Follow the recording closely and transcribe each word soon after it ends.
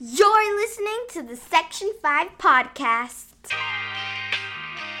to the Section 5 podcast.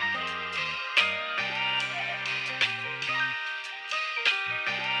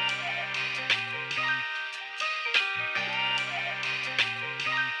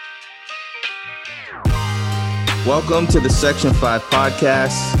 Welcome to the Section 5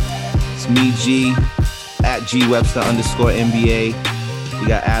 podcast. It's me, G, at GWebster_NBA. We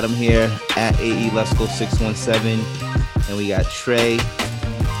got Adam here at AE Let's Go 617. And we got Trey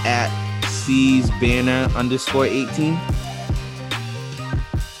at C's Banner _18.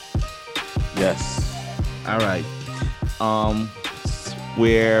 Yes. All right.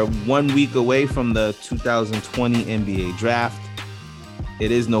 We're 1 week away from the 2020 NBA draft.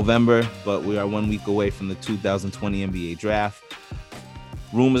 It is November, but we are 1 week away from the 2020 NBA draft.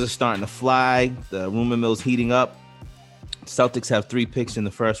 Rumors are starting to fly. The rumor mill's heating up. Celtics have 3 picks in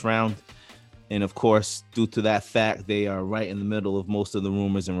the first round. And of course, due to that fact, they are right in the middle of most of the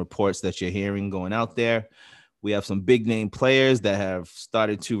rumors and reports that you're hearing going out there. We have some big name players that have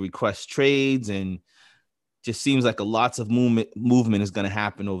started to request trades, and just seems like lots of movement is going to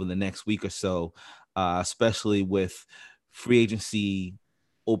happen over the next week or so, especially with free agency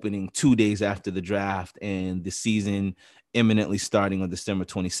opening 2 days after the draft and the season imminently starting on December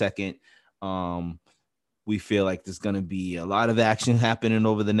 22nd. We feel like there's going to be a lot of action happening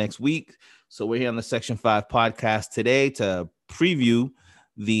over the next week. So we're here on the Section 5 podcast today to preview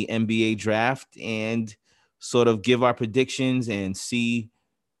the NBA draft and sort of give our predictions and see,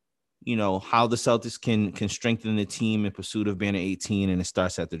 you know, how the Celtics can strengthen the team in pursuit of Banner 18, and it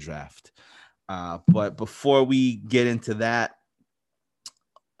starts at the draft. But before we get into that,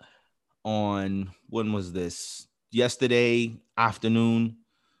 on when was this? Yesterday afternoon.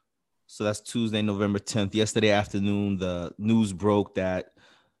 So that's Tuesday, November 10th. Yesterday afternoon, the news broke that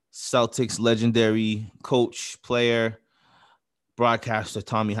Celtics legendary coach, player, broadcaster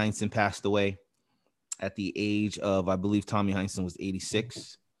Tommy Heinsohn passed away at the age of, I believe Tommy Heinsohn was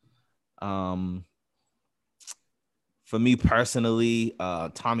 86. For me personally,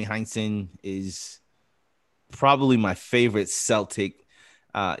 Tommy Heinsohn is probably my favorite Celtic.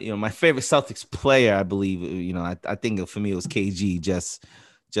 My favorite Celtics player, I believe. I think for me it was KG. Just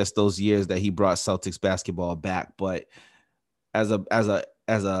those years that he brought Celtics basketball back. But as a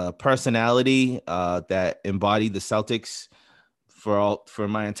personality that embodied the Celtics for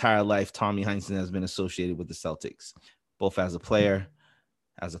my entire life, Tommy Heinsohn has been associated with the Celtics, both as a player,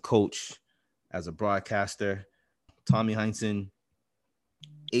 as a coach, as a broadcaster. Tommy Heinsohn,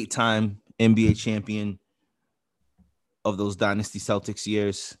 8-time NBA champion of those Dynasty Celtics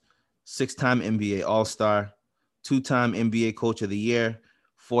years, 6-time NBA All-Star, 2-time NBA Coach of the Year,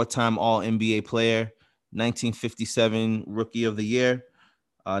 4-time All-NBA player, 1957 Rookie of the Year,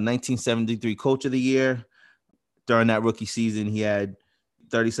 1973 Coach of the Year. During that rookie season, he had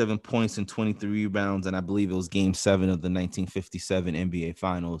 37 points and 23 rebounds, and I believe it was Game 7 of the 1957 NBA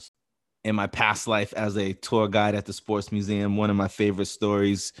Finals. In my past life as a tour guide at the Sports Museum, one of my favorite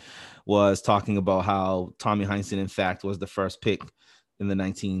stories was talking about how Tommy Heinsohn, in fact, was the first pick in the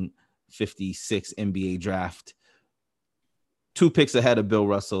 1956 NBA draft. 2 picks ahead of Bill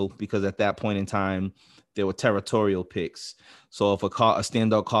Russell, because at that point in time, there were territorial picks. So if a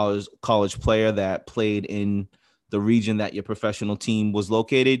standout college player that played in the region that your professional team was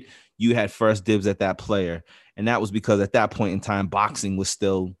located, you had first dibs at that player. And that was because at that point in time, boxing was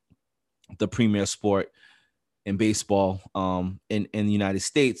still the premier sport in baseball in the United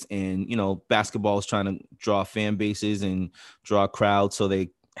States. And, basketball is trying to draw fan bases and draw crowds. So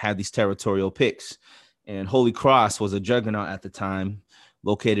they had these territorial picks. And Holy Cross was a juggernaut at the time,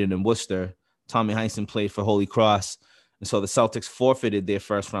 located in Worcester. Tommy Heinsohn played for Holy Cross. And so the Celtics forfeited their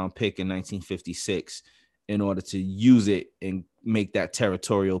first round pick in 1956 in order to use it and make that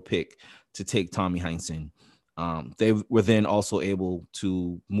territorial pick to take Tommy Heinsohn. They were then also able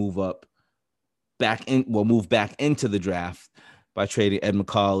to move back into the draft by trading Ed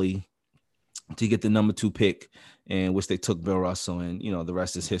McCauley to get the number 2 pick, in which they took Bill Russell, and the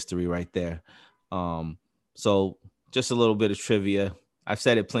rest is history right there. So just a little bit of trivia. I've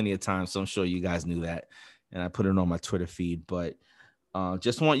said it plenty of times, so I'm sure you guys knew that, and I put it on my Twitter feed. But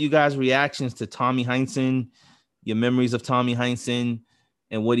just want you guys' reactions to Tommy Heinsohn, your memories of Tommy Heinsohn,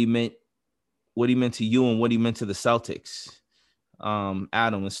 and what he meant to you and what he meant to the Celtics.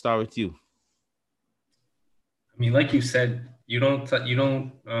 Adam, let's start with you. I mean, like you said, you don't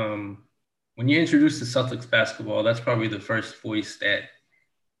when you introduce the Celtics basketball, that's probably the first voice that,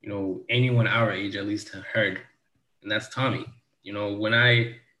 anyone our age at least heard. And that's Tommy. When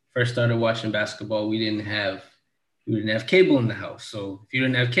I first started watching basketball, we didn't have cable in the house. So if you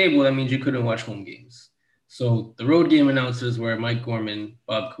didn't have cable, that means you couldn't watch home games. So the road game announcers were Mike Gorman,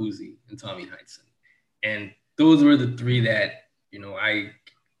 Bob Cousy, and Tommy Heinsohn. And those were the three that,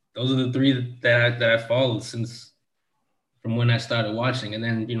 those are the three that I followed since from when I started watching. And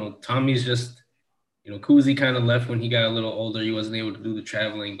then, Tommy's just, Cousy kind of left when he got a little older. He wasn't able to do the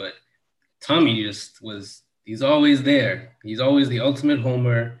traveling, but Tommy he's always there. He's always the ultimate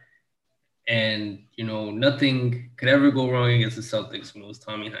homer. And, nothing could ever go wrong against the Celtics when it was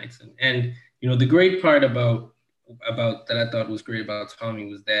Tommy Heinsohn. And, the great part about that I thought was great about Tommy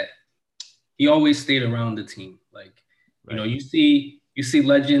was that he always stayed around the team. Like, Right. you see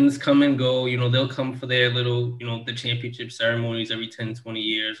legends come and go, they'll come for their little, the championship ceremonies every 10, 20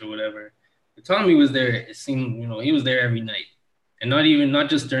 years or whatever. But Tommy was there. It seemed, he was there every night. And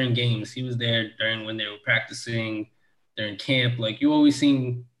not just during games. He was there during when they were practicing, during camp. Like you always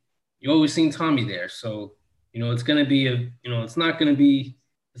seen Tommy there. So, it's going to be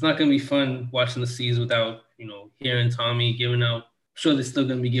it's not going to be fun watching the C's without, hearing Tommy giving out. I'm sure they're still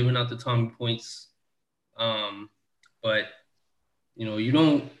going to be giving out the Tommy points. But you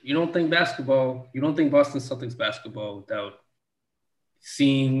don't think Boston Celtics basketball without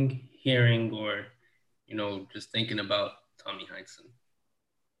seeing, hearing, or, just thinking about Tommy Heinsohn.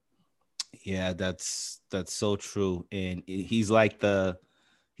 Yeah, that's so true. And he's like that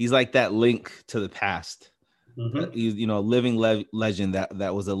link to the past. Mm-hmm. He's, living legend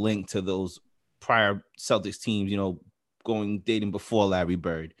that was a link to those prior Celtics teams, dating before Larry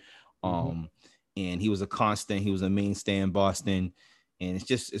Bird. Mm-hmm. And he was a constant. He was a mainstay in Boston. And it's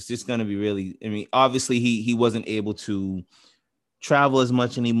just going to be really, I mean, obviously he wasn't able to travel as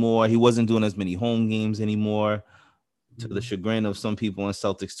much anymore. He wasn't doing as many home games anymore, to the chagrin of some people on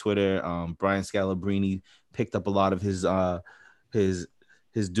Celtics Twitter. Brian Scalabrine picked up a lot of his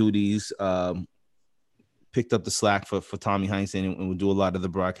duties, picked up the slack for Tommy Heinsohn, and would do a lot of the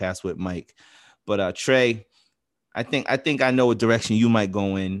broadcast with Mike. But Trey, I think I know what direction you might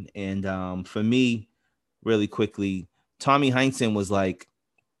go in. And for me, really quickly, Tommy Heinsohn was like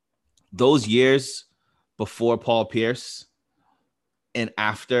those years before Paul Pierce and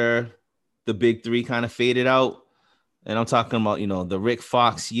after the big three kind of faded out. And I'm talking about, the Rick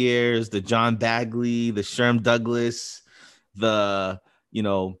Fox years, the John Bagley, the Sherm Douglas, the,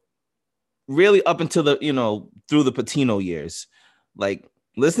 really up until the, through the Patino years. Like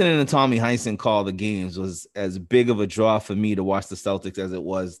listening to Tommy Heinsohn call the games was as big of a draw for me to watch the Celtics as it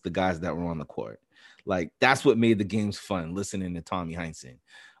was the guys that were on the court. Like that's what made the games fun, listening to Tommy Heinsohn.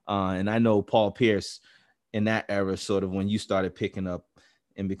 And I know Paul Pierce in that era, sort of when you started picking up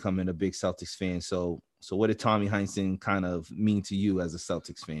and becoming a big Celtics fan. So what did Tommy Heinsohn kind of mean to you as a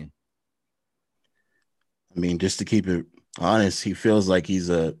Celtics fan? I mean, just to keep it honest, he feels like he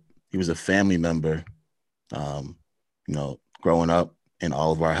was a family member, growing up in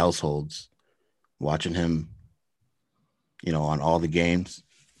all of our households, watching him, on all the games.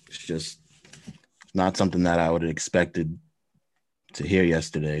 It's just not something that I would have expected to hear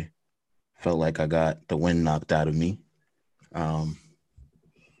yesterday. Felt like I got the wind knocked out of me.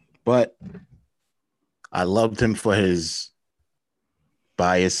 But I loved him for his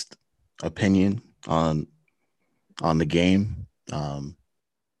biased opinion on the game, the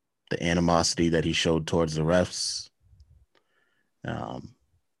animosity that he showed towards the refs. I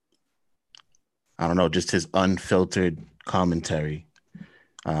don't know, just his unfiltered commentary.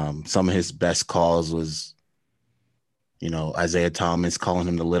 Some of his best calls was, Isaiah Thomas calling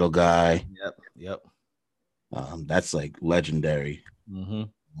him the little guy. Yep. That's like legendary. Mm-hmm.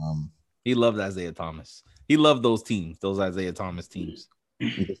 He loved Isaiah Thomas. He loved those teams, those Isaiah Thomas teams.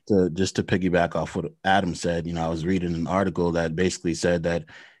 Just to piggyback off what Adam said, I was reading an article that basically said that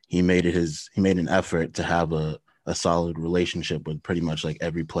he made an effort to have a solid relationship with pretty much like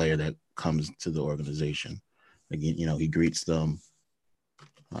every player that comes to the organization. Like, he greets them,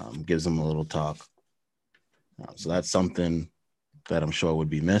 gives them a little talk. So that's something that I'm sure would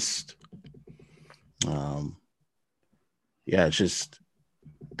be missed. It's just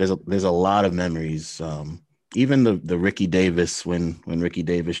there's a lot of memories. Even the Ricky Davis, when Ricky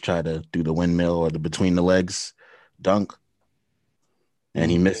Davis tried to do the windmill or the between the legs dunk and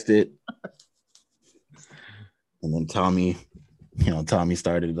he missed it. And then Tommy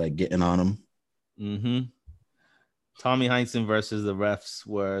started like getting on him. Mm-hmm. Tommy Heinsohn versus the refs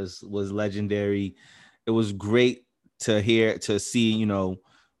was legendary. It was great to see, in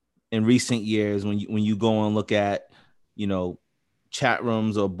recent years when you go and look at, chat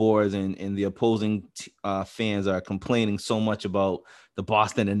rooms or boards and the opposing fans are complaining so much about the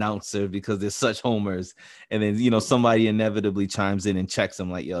Boston announcer because they're such homers. And then, somebody inevitably chimes in and checks them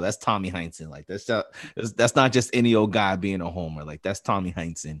like, yo, that's Tommy Heinsohn. Like that's not just any old guy being a homer. Like that's Tommy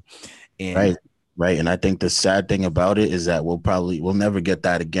Heinsohn. And Right. And I think the sad thing about it is that we'll never get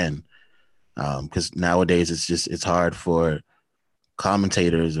that again. Because nowadays it's hard for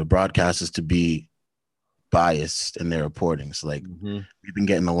commentators or broadcasters to be biased in their reporting. So like we've been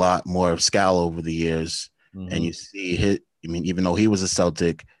getting a lot more of Scal over the years, and you see even though he was a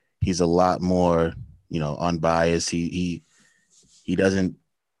Celtic, he's a lot more, unbiased. He doesn't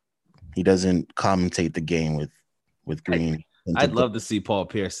commentate the game with green. I'd love to see Paul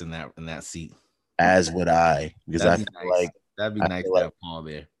Pierce in that seat. As would I, because that'd I feel like that'd be nice to have Paul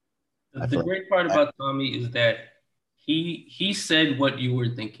there. The great part about Tommy is that he said what you were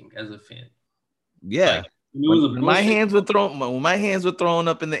thinking as a fan. Yeah. Like, when my hands were thrown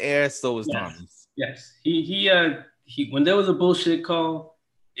up in the air, so was Tommy's. Yes. He when there was a bullshit call,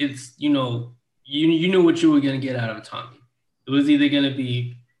 it's you knew what you were gonna get out of Tommy. It was either gonna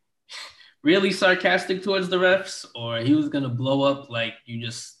be really sarcastic towards the refs, or he was gonna blow up like you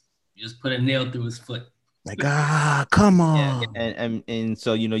just put a nail through his foot. Like, come on. Yeah, and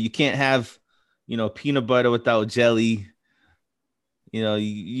so you can't have peanut butter without jelly. You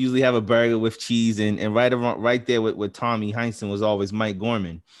usually have a burger with cheese, and right there with Tommy Heinsohn was always Mike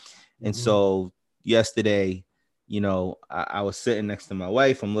Gorman. And so yesterday, I was sitting next to my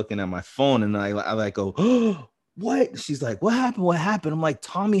wife. I'm looking at my phone, and I go, oh, what? She's like, what happened? What happened? I'm like,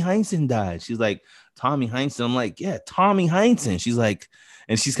 Tommy Heinsohn died. She's like, Tommy Heinsohn. I'm like, yeah, Tommy Heinsohn. She's like,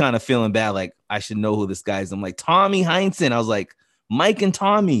 and she's kind of feeling bad, like I should know who this guy is. I'm like, Tommy Heinsohn. I was like, Mike and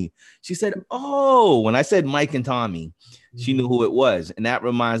Tommy. She said, oh, when I said Mike and Tommy, she knew who it was. And that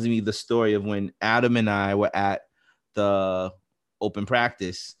reminds me of the story of when Adam and I were at the open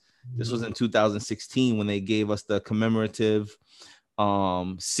practice. This was in 2016 when they gave us the commemorative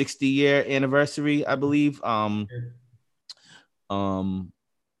 60-year anniversary, I believe.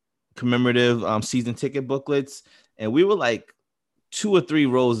 Commemorative season ticket booklets. And we were like 2 or 3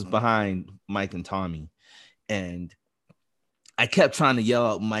 rows behind Mike and Tommy. And I kept trying to yell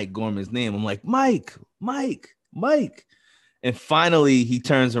out Mike Gorman's name. I'm like, Mike. And finally he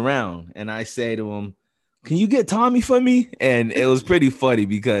turns around and I say to him, can you get Tommy for me? And it was pretty funny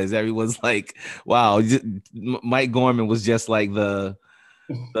because everyone's like, wow, Mike Gorman was just like the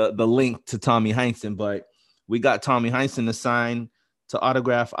link to Tommy Heinsohn. But we got Tommy Heinsohn to sign to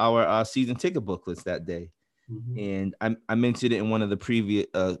autograph our season ticket booklets that day. And I mentioned it in one of the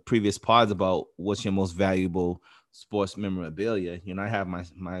previous pods about what's your most valuable sports memorabilia. I have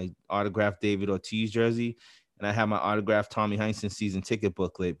my autographed David Ortiz jersey, and I have my autographed Tommy Heinsohn season ticket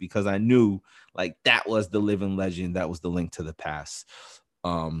booklet because I knew like that was the living legend. That was the link to the past.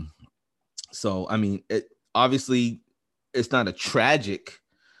 So, I mean, obviously it's not a tragic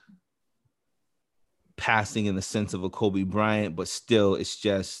passing in the sense of a Kobe Bryant, but still it's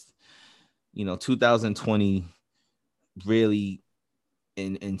just, 2020 really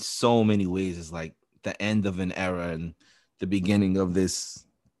in so many ways is like the end of an era and the beginning of this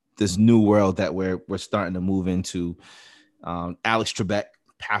new world that we're starting to move into. Alex Trebek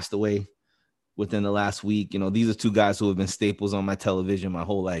passed away within the last week. These are 2 guys who have been staples on my television my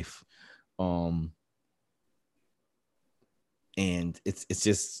whole life. And it's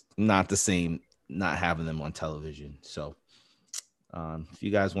just not the same not having them on television. So if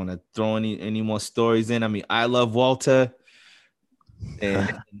you guys want to throw any more stories in, I mean, I love Walter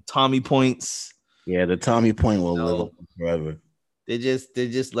and Tommy Points. Yeah, the Tommy Point will live on forever. They're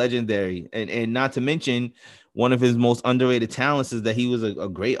just legendary. And not to mention, one of his most underrated talents is that he was a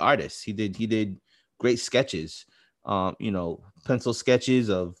great artist. He did great sketches, pencil sketches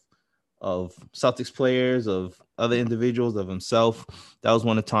of Celtics players, of other individuals, of himself. That was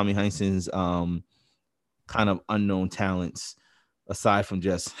one of Tommy Heinsohn's kind of unknown talents, aside from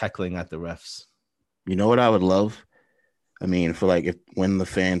just heckling at the refs. You know what I would love? I mean, for like when the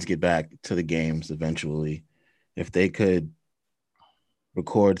fans get back to the games eventually, if they could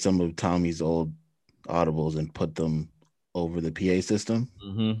record some of Tommy's old audibles and put them over the PA system,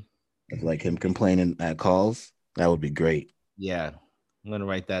 of like him complaining at calls, that would be great. Yeah, I'm gonna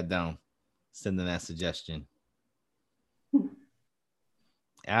write that down. Sending that suggestion.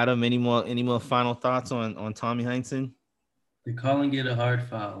 Adam, any more final thoughts on Tommy Heinsohn? They're calling it a hard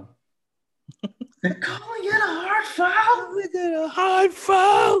foul. They're calling it a hard foul. Look at a hard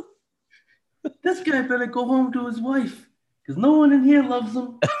foul. This guy better go home to his wife because no one in here loves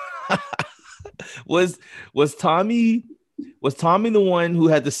him. Was Tommy the one who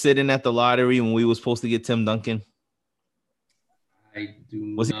had to sit in at the lottery when we were supposed to get Tim Duncan?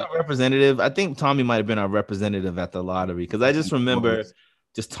 Was he our representative? I think Tommy might have been our representative at the lottery because I just remember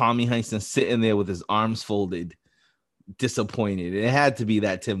just Tommy Heinsohn sitting there with his arms folded, disappointed. It had to be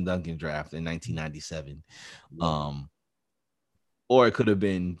that Tim Duncan draft in 1997. or it could have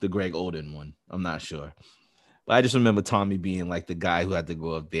been the Greg Oden one. I'm not sure. But I just remember Tommy being like the guy who had to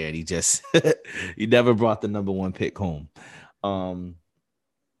go up there, and he just he never brought the number one pick home.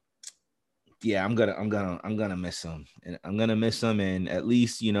 Yeah, I'm gonna miss him, and I'm gonna miss him. And at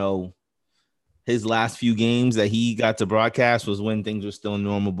least, you know, his last few games that he got to broadcast was when things were still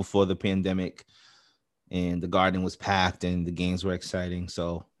normal before the pandemic, and the Garden was packed and the games were exciting.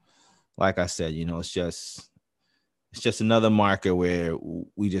 So, like I said, you know, it's just another marker where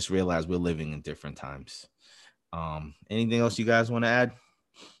we just realize we're living in different times. Anything else you guys want to add?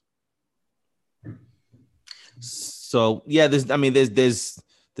 So yeah, there's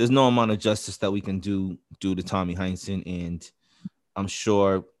no amount of justice that we can do to Tommy Heinsohn, and I'm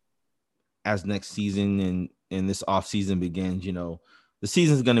sure as next season and this off season begins, you know, the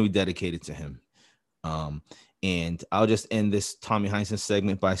season is going to be dedicated to him. And I'll just end this Tommy Heinsohn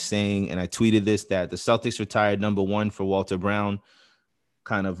segment by saying, and I tweeted this, that the Celtics retired number one for Walter Brown,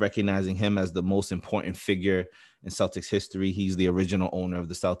 kind of recognizing him as the most important figure in Celtics history. He's the original owner of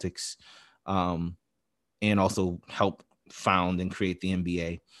the Celtics, and also helped found and create the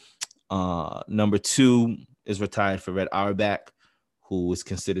NBA. Number two is retired for Red Auerbach, who is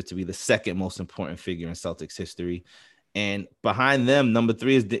considered to be the second most important figure in Celtics history. And behind them, number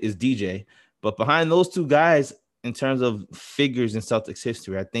three is DJ. But behind those two guys, in terms of figures in Celtics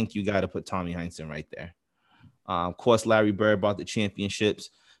history, I think you got to put Tommy Heinsohn right there. Of course, Larry Bird bought the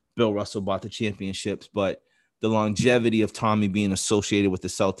championships. Bill Russell bought the championships. But the longevity of Tommy being associated with the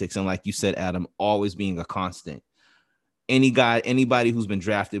Celtics, and like you said, Adam, always being a constant. Anybody who's been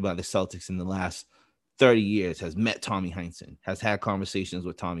drafted by the Celtics in the last 30 years has met Tommy Heinsohn, has had conversations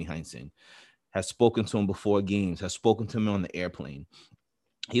with Tommy Heinsohn, has spoken to him before games, has spoken to him on the airplane.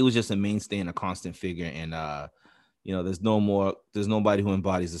 He was just a mainstay and a constant figure. And, you know, there's nobody who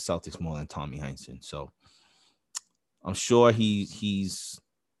embodies the Celtics more than Tommy Heinsohn. So I'm sure he's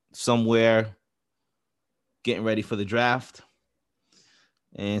somewhere getting ready for the draft.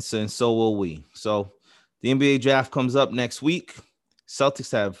 And so will we. So the NBA draft comes up next week.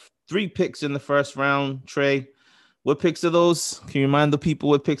 Celtics have 3 picks in the first round. Trey, what picks are those? Can you remind the people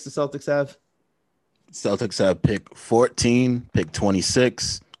what picks the Celtics have? Celtics have pick 14, pick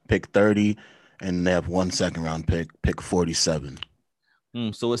 26, pick 30, and they have 1 second round pick 47.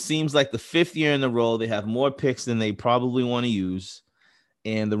 So it seems like the 5th year in a row, they have more picks than they probably want to use.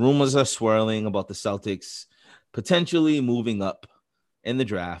 And the rumors are swirling about the Celtics potentially moving up in the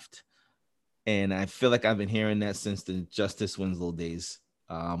draft. And I feel like I've been hearing that since the Justice Winslow days.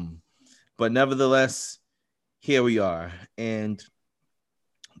 But nevertheless, here we are. And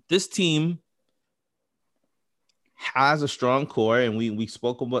this team has a strong core, and we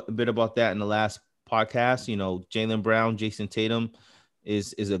spoke a bit about that in the last podcast. You know, Jaylen Brown, Jason Tatum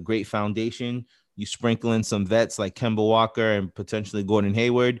is a great foundation. You sprinkle in some vets like Kemba Walker and potentially Gordon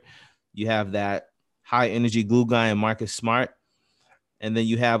Hayward. You have that high energy glue guy and Marcus Smart. And then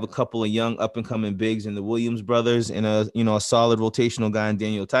you have a couple of young up and coming bigs in the Williams brothers and a solid rotational guy in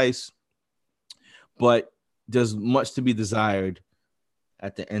Daniel Tice. But there's much to be desired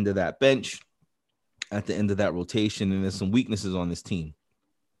at the end of that bench, at the end of that rotation, and there's some weaknesses on this team.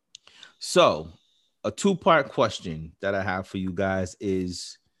 So a 2-part question that I have for you guys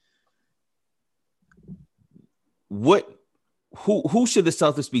is who should the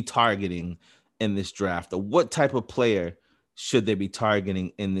Celtics be targeting in this draft, or what type of player should they be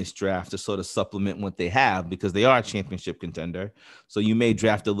targeting in this draft to sort of supplement what they have, because they are a championship contender. So you may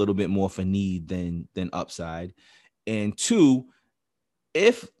draft a little bit more for need than upside. And 2,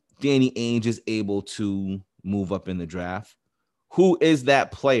 if Danny Ainge is able to move up in the draft, who is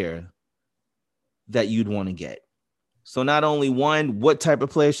that player that you'd want to get? So not only one, what type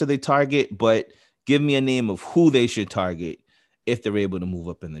of player should they target, but give me a name of who they should target if they're able to move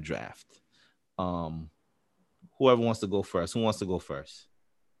up in the draft. Whoever wants to go first. Who wants to go first?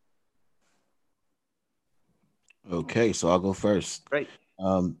 Okay, so I'll go first. Great.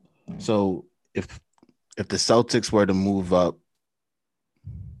 So if the Celtics were to move up,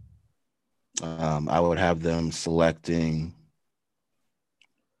 I would have them selecting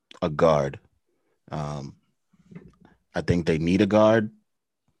a guard. I think they need a guard.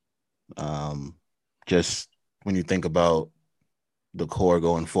 Just when you think about the core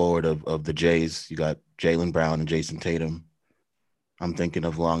going forward of the Jays, you got Jaylen Brown and Jason Tatum. I'm thinking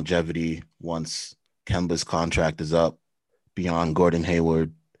of longevity once Kemba's contract is up, beyond Gordon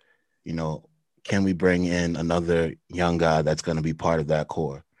Hayward. You know, can we bring in another young guy that's going to be part of that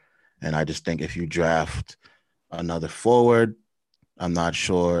core? And I just think if you draft another forward, I'm not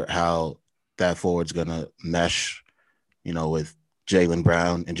sure how that forward's going to mesh, you know, with Jaylen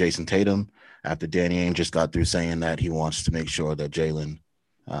Brown and Jason Tatum. after Danny Ainge just got through saying that he wants to make sure that Jalen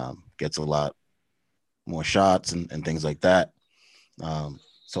gets a lot more shots and things like that.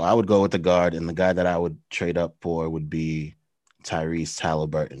 So I would go with the guard, and the guy that I would trade up for would be Tyrese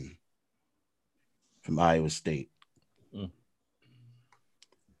Halliburton from Iowa State.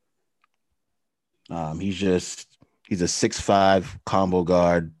 He's a 6'5" combo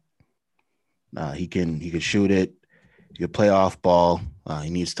guard. He can shoot it. He can play off ball. He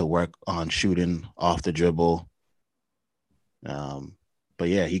needs to work on shooting off the dribble. But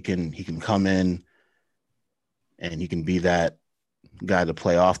yeah, he can come in and he can be that guy to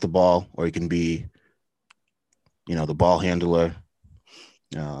play off the ball, or he can be, the ball handler.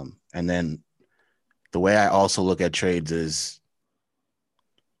 And then the way I also look at trades is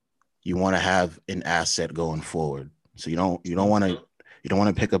you want to have an asset going forward. So you don't want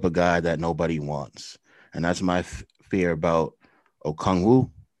to pick up a guy that nobody wants. And that's my fear about Okongwu.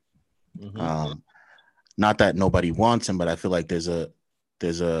 Mm-hmm. Not that nobody wants him, but I feel like there's a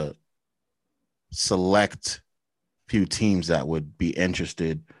select few teams that would be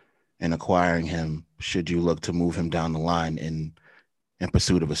interested in acquiring him should you look to move him down the line in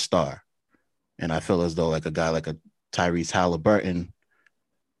pursuit of a star. And I feel as though like a guy like a Tyrese Halliburton,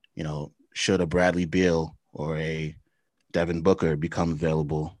 should a Bradley Beal or a Devin Booker become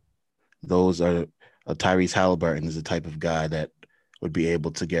available, a Tyrese Halliburton is the type of guy that would be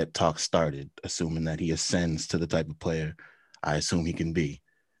able to get talks started, assuming that he ascends to the type of player I assume he can be.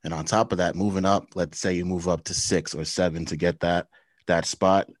 And on top of that, moving up, let's say you move up to 6 or 7 to get that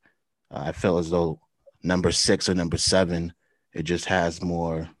spot, I feel as though number 6 or number 7, it just has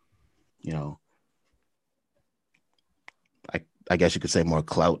more, I guess you could say more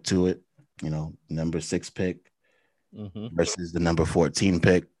clout to it, number 6 pick versus the number 14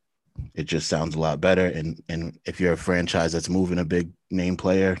 pick. It just sounds a lot better. And if you're a franchise that's moving a big name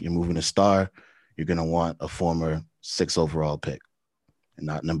player, you're moving a star, you're going to want a former 6 overall pick and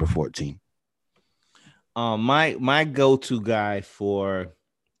not number 14. My go-to guy for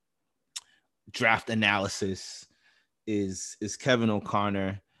draft analysis is Kevin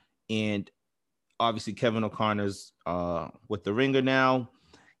O'Connor. And obviously Kevin O'Connor's with the Ringer now.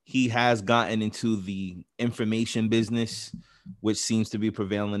 He has gotten into the information business, which seems to be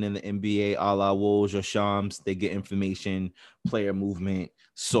prevailing in the NBA, a la Woj or Shams. They get information, player movement,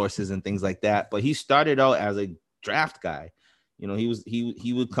 sources, and things like that. But he started out as a draft guy.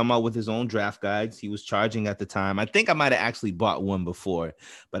 He would come out with his own draft guides. He was charging at the time. I think I might have actually bought one before,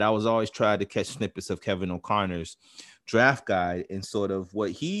 but I was always trying to catch snippets of Kevin O'Connor's draft guide. And sort of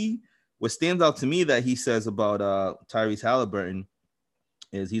what stands out to me that he says about Tyrese Halliburton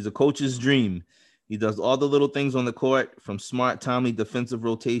is he's a coach's dream. He does all the little things on the court, from smart, timely defensive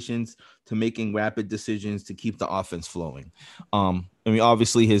rotations to making rapid decisions to keep the offense flowing.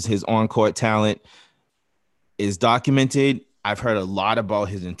 Obviously his on-court talent is documented. I've heard a lot about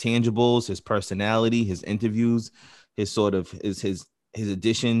his intangibles, his personality, his interviews, his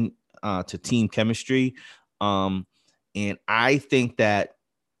addition to team chemistry. And I think that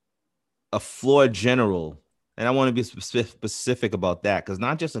a floor general, and I want to be specific about that, because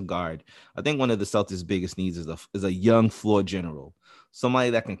not just a guard. I think one of the Celtics' biggest needs is a young floor general,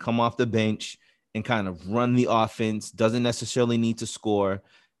 somebody that can come off the bench and kind of run the offense, doesn't necessarily need to score,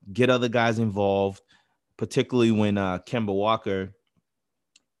 get other guys involved, particularly when Kemba Walker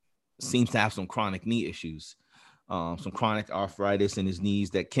seems to have some chronic knee issues, some chronic arthritis in his knees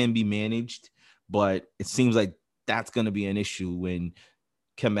that can be managed, but it seems like that's going to be an issue when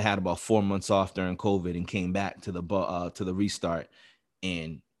Kemba had about 4 months off during COVID and came back to the restart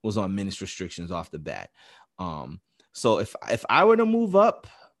and was on minutes restrictions off the bat. So if I were to move up,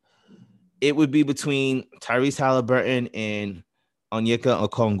 it would be between Tyrese Halliburton and Onyeka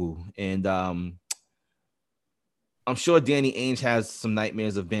Okongwu. And I'm sure Danny Ainge has some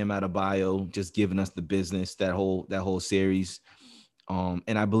nightmares of Bam Adebayo just giving us the business that whole series.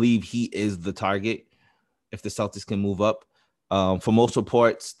 And I believe he is the target if the Celtics can move up. For most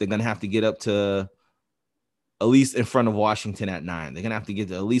reports, they're going to have to get up to at least in front of Washington at 9. They're going to have to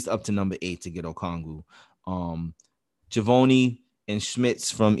get at least up to number 8 to get Okongwu. Javoni and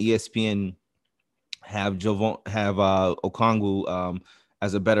Schmitz from ESPN have Okongwu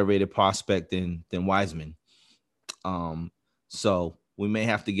as a better rated prospect than Wiseman. So we may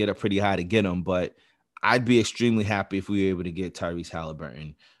have to get up pretty high to get him, but I'd be extremely happy if we were able to get Tyrese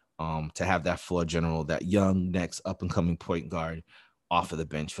Halliburton to have that floor general, that young next up and coming point guard off of the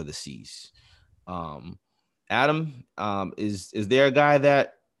bench for the C's. Adam, is there a guy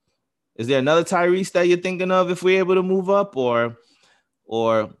is there another Tyrese that you're thinking of if we're able to move up, or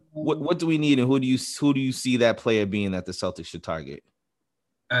what do we need, and who do you see that player being that the Celtics should target?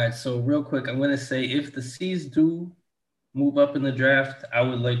 All right, so real quick, I'm going to say if the C's do move up in the draft, I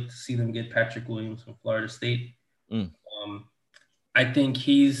would like to see them get Patrick Williams from Florida State. Mm. I think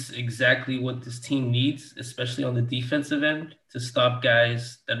he's exactly what this team needs, especially on the defensive end, to stop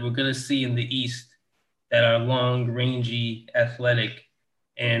guys that we're going to see in the East that are long, rangy, athletic.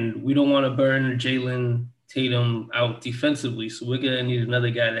 And we don't want to burn Jalen Tatum out defensively. So we're going to need another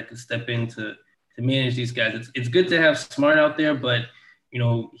guy that can step in to manage these guys. It's good to have Smart out there, but, you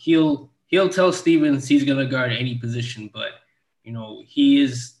know, he'll tell Stevens he's going to guard any position, but, you know, he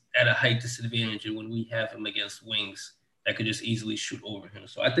is at a height disadvantage when we have him against wings that could just easily shoot over him.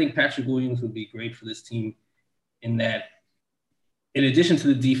 So I think Patrick Williams would be great for this team in that, in addition to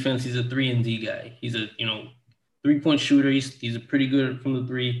the defense, he's a 3-and-D guy. He's a, you know, three-point shooter. He's a pretty good from the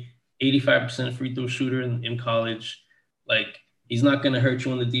three, 85% free throw shooter in college. Like, he's not going to hurt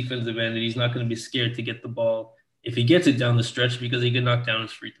you on the defensive end, and he's not going to be scared to get the ball if he gets it down the stretch because he can knock down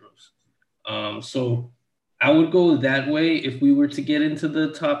his free throws. So I would go that way if we were to get into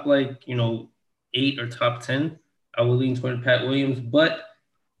the top, like, you know, 8 or top 10. I will lean toward Pat Williams, but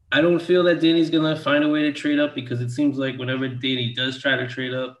I don't feel that Danny's going to find a way to trade up because it seems like whenever Danny does try to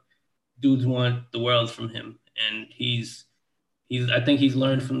trade up, dudes want the world from him. And I think he's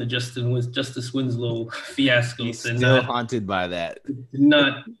learned from the Justice Winslow fiasco. He's still haunted by that. To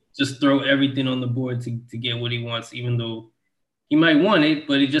not just throw everything on the board to get what he wants, even though he might want it,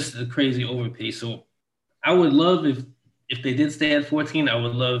 but it's just a crazy overpay. So I would love if they did stay at 14, I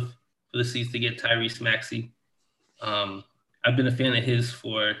would love for the C's to get Tyrese Maxey. I've been a fan of his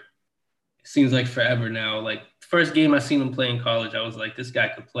for, it seems like forever now. Like, first game I seen him play in college, I was like, this guy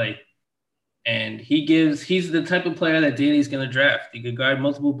could play. And he's the type of player that Danny's going to draft. He could guard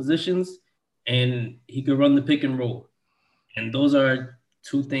multiple positions, and he could run the pick and roll. And those are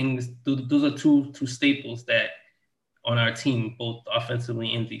two things, those are two staples that on our team, both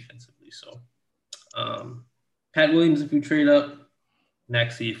offensively and defensively. So Pat Williams if we trade up,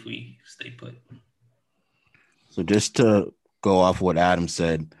 Maxey if we stay put. So just to go off what Adam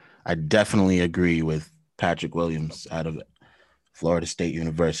said, I definitely agree with Patrick Williams out of Florida State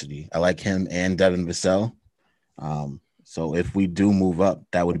University. I like him and Devin Vassell. So if we do move up,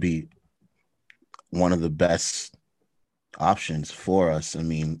 that would be one of the best options for us. I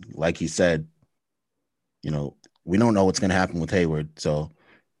mean, like he said, you know, we don't know what's going to happen with Hayward. So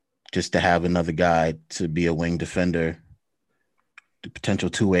just to have another guy to be a wing defender, the potential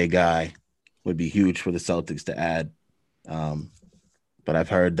two-way guy would be huge for the Celtics to add. But I've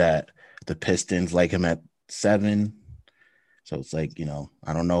heard that the Pistons like him at 7. So it's like, you know,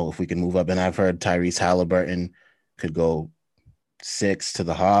 I don't know if we can move up. And I've heard Tyrese Halliburton could go 6 to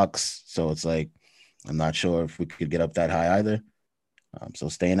the Hawks. So it's like, I'm not sure if we could get up that high either. So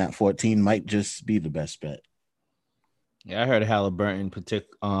staying at 14 might just be the best bet. Yeah, I heard Halliburton,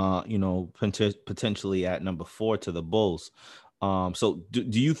 potentially at number 4 to the Bulls. So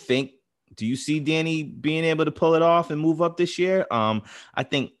do you see Danny being able to pull it off and move up this year? I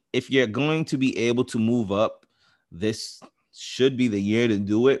think if you're going to be able to move up, this should be the year to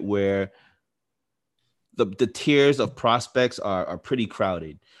do it, where the tiers of prospects are pretty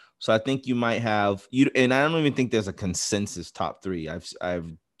crowded. So I think you might have and I don't even think there's a consensus top 3. I've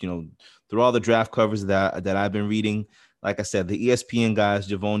through all the draft covers that I've been reading, like I said, the ESPN guys,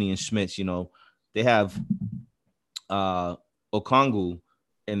 Giavoni and Schmitz, they have Okongwu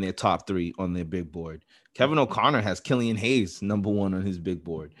in their top 3 on their big board. Kevin O'Connor has Killian Hayes number 1 on his big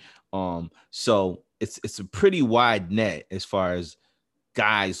board. So it's a pretty wide net as far as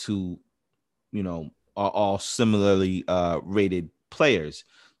guys who, are all similarly rated players.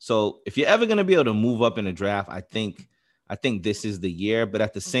 So if you're ever going to be able to move up in a draft, I think this is the year. But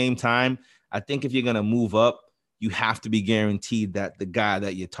at the same time, I think if you're going to move up, you have to be guaranteed that the guy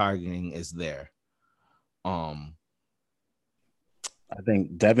that you're targeting is there. I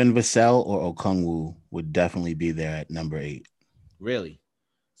think Devin Vassell or Okongwu would definitely be there at number 8. Really?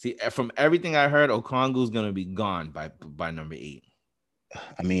 See, from everything I heard, Okongwu is going to be gone by number 8.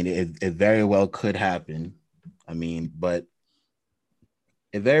 I mean, it very well could happen. I mean, but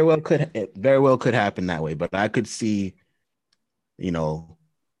it very well could happen that way. But I could see, the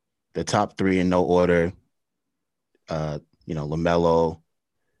top 3 in no order. LaMelo,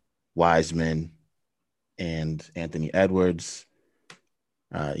 Wiseman, and Anthony Edwards.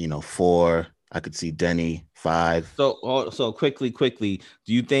 4. I could see Denny 5. So quickly,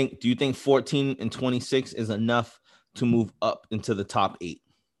 do you think 14 and 26 is enough to move up into the top 8?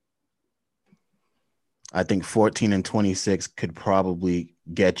 I think 14 and 26 could probably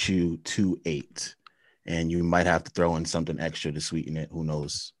get you to 8, and you might have to throw in something extra to sweeten it. Who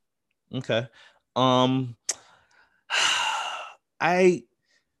knows? Okay. I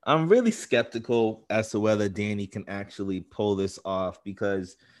I'm really skeptical as to whether Danny can actually pull this off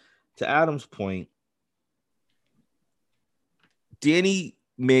because, to Adam's point, Danny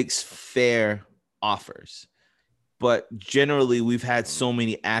makes fair offers, but generally we've had so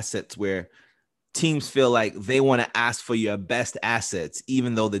many assets where teams feel like they want to ask for your best assets,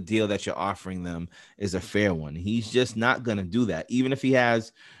 even though the deal that you're offering them is a fair one. He's just not going to do that. Even if he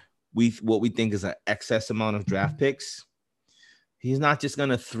has what we think is an excess amount of draft picks, he's not just going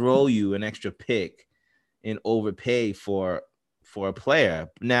to throw you an extra pick and overpay for a player.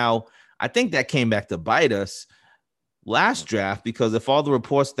 Now, I think that came back to bite us last draft, because if all the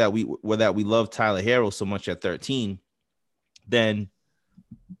reports that we love Tyler Herro so much at 13, then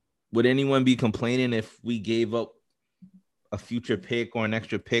would anyone be complaining if we gave up a future pick or an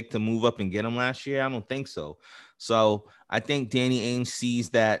extra pick to move up and get him last year? I don't think so. So I think Danny Ainge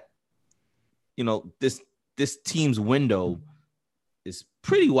sees that, this team's window is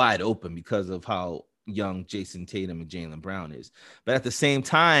pretty wide open because of how young Jason Tatum and Jaylen Brown is. But at the same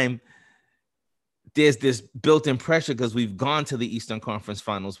time, there's this built-in pressure because we've gone to the Eastern Conference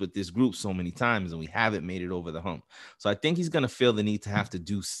Finals with this group so many times and we haven't made it over the hump. So I think he's going to feel the need to have to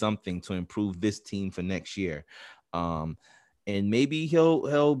do something to improve this team for next year. And maybe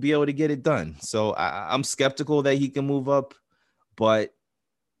he'll be able to get it done. So I'm skeptical that he can move up, but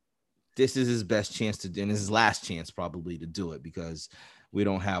this is his best chance to do, and his last chance probably to do it, because we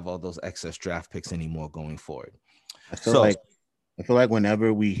don't have all those excess draft picks anymore going forward. I feel like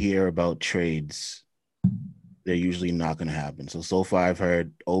whenever we hear about trades, they're usually not going to happen. So far I've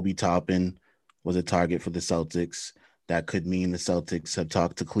heard Obi Toppin was a target for the Celtics. That could mean the Celtics have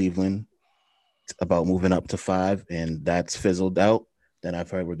talked to Cleveland about moving up to 5, and that's fizzled out. Then I've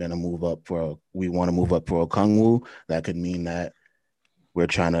heard we want to move up for Okongwu. That could mean that we're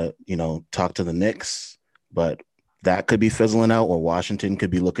trying to, talk to the Knicks, but that could be fizzling out, or Washington could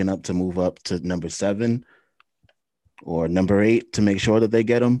be looking up to move up to number 7 or number 8 to make sure that they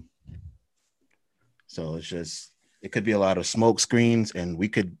get him. So it could be a lot of smoke screens, and we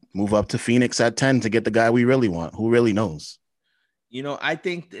could move up to Phoenix at 10 to get the guy we really want. Who really knows? I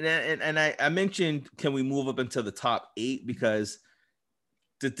think, and I mentioned, can we move up into the top 8? Because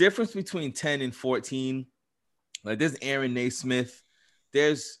the difference between 10 and 14, like there's Aaron Naismith,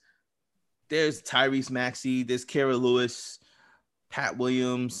 there's Tyrese Maxey, there's Kara Lewis, Pat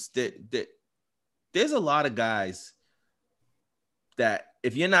Williams. There's a lot of guys that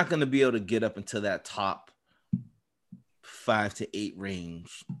if you're not going to be able to get up into that top 5 to 8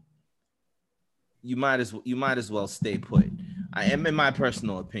 range, you might as well stay put. I am, in my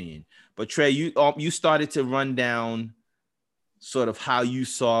personal opinion. But Trey, you started to run down sort of how you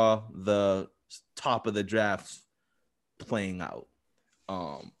saw the top of the draft playing out.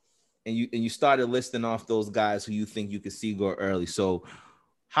 And you started listing off those guys who you think you could see go early. So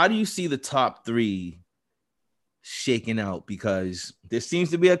how do you see the top 3 shaking out? Because there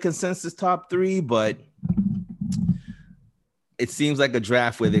seems to be a consensus top 3, but it seems like a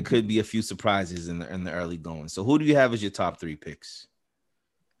draft where there could be a few surprises in the early going. So who do you have as your top 3 picks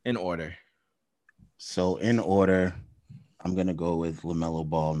in order? So in order, I'm going to go with LaMelo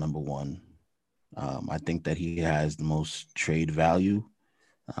Ball, number 1. I think that he has the most trade value.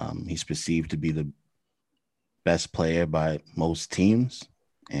 He's perceived to be the best player by most teams.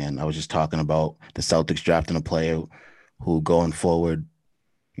 And I was just talking about the Celtics drafting a player who going forward,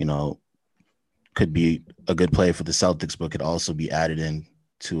 could be a good player for the Celtics, but could also be added in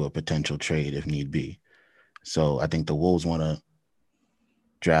to a potential trade if need be. So I think the Wolves want to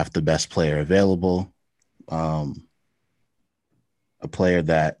draft the best player available, a player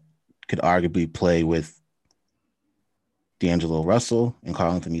that could arguably play with D'Angelo Russell and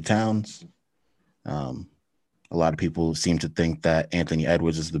Karl-Anthony Towns. A lot of people seem to think that Anthony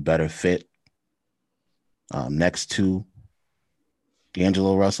Edwards is the better fit next to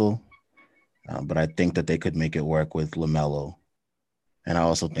D'Angelo Russell. But I think that they could make it work with LaMelo. And I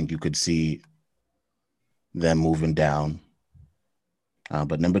also think you could see them moving down.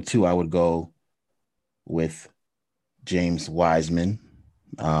 But number 2, I would go with James Wiseman.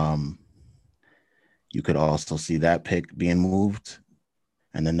 You could also see that pick being moved.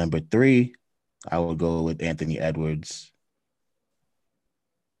 And then number 3, I would go with Anthony Edwards.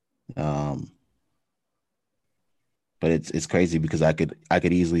 But it's crazy because I could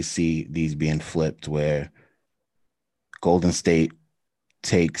easily see these being flipped, where Golden State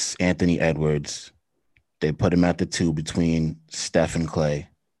takes Anthony Edwards, they put him at the 2 between Steph and Clay.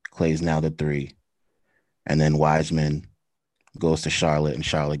 Clay's now the 3. And then Wiseman goes to Charlotte, and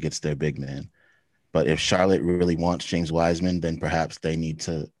Charlotte gets their big man. But if Charlotte really wants James Wiseman, then perhaps they need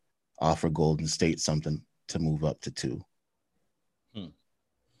to offer Golden State something to move up to 2.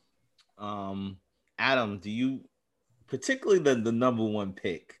 Adam, do you particularly the number one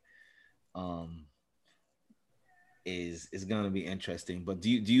pick is going to be interesting. But do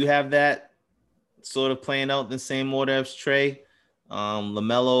you have that sort of playing out the same order as Trey,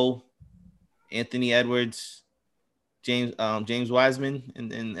 LaMelo, Anthony Edwards, James Wiseman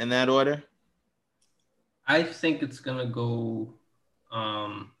in that order? I think it's gonna go.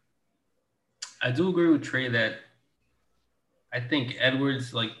 I do agree with Trey that I think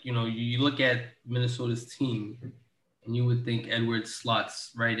Edwards, like, you look at Minnesota's team and you would think Edwards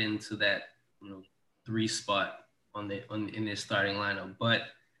slots right into that, 3 spot in their starting lineup. But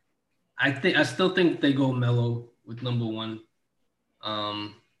I still think they go Melo with number 1. I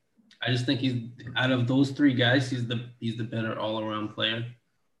just think he's, out of those 3 guys, he's the better all-around player.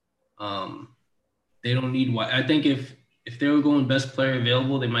 They don't need, I think if they were going best player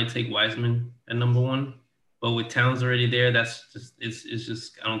available, they might take Wiseman at number 1. But with Towns already there, that's just it's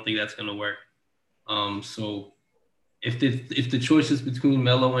just I don't think that's gonna work. So if the choice is between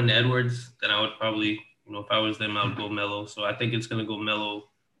Melo and Edwards, then I would probably, if I was them, I would go Melo. So I think it's gonna go Melo,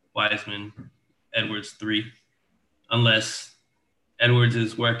 Wiseman, Edwards 3, unless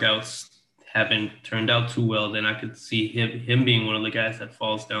Edwards' workouts haven't turned out too well. Then I could see him being one of the guys that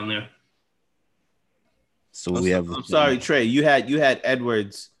falls down there. So we have. I'm sorry, Trey. You had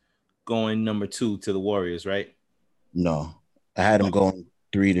Edwards going number 2 to the Warriors, right? No, I had him going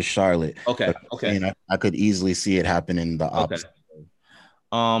 3 to Charlotte. Okay. I could easily see it happen in the opposite. Okay.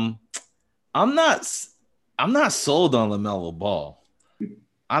 I'm not sold on LaMelo Ball.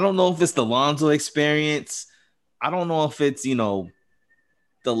 I don't know if it's the Lonzo experience. I don't know if it's the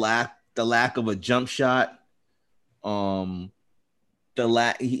lack of a jump shot. He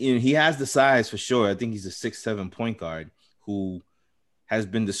has the size for sure. I think he's a 6'7" point guard who has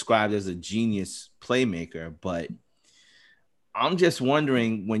been described as a genius playmaker, but I'm just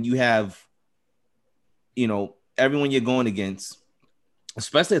wondering, when you have, everyone you're going against,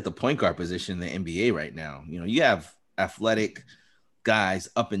 especially at the point guard position in the NBA right now, you have athletic guys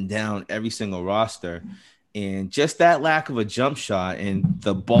up and down every single roster, and just that lack of a jump shot and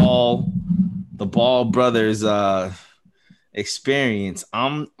the Ball brothers experience,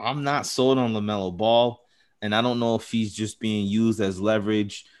 I'm not sold on LaMelo Ball. And I don't know if he's just being used as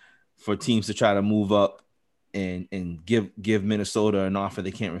leverage for teams to try to move up and give Minnesota an offer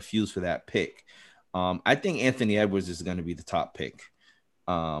they can't refuse for that pick. I think Anthony Edwards is going to be the top pick,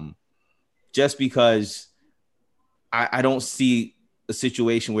 just because I don't see a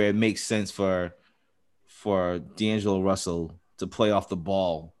situation where it makes sense for D'Angelo Russell to play off the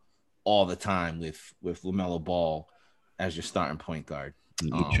ball all the time with LaMelo Ball as your starting point guard.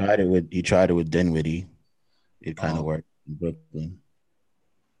 He tried it with Dinwiddie. It kind of worked in Brooklyn.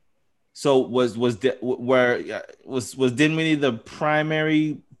 So was Dinwiddie the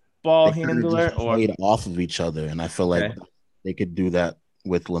primary ball handler, or played off of each other? And I feel like they could do that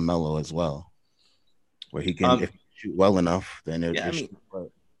with LaMelo as well, where he can if he shoot well enough, then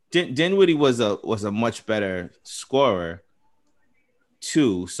Dinwiddie was a much better scorer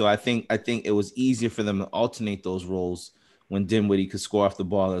too. So I think it was easier for them to alternate those roles when Dinwiddie could score off the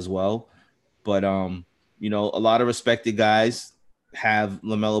ball as well. But a lot of respected guys have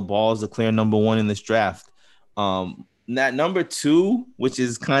LaMelo Ball as the clear number 1 in this draft. That number 2, which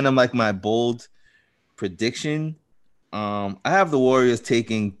is kind of like my bold prediction, I have the Warriors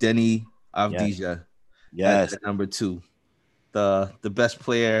taking Deni Avdija at number 2, the best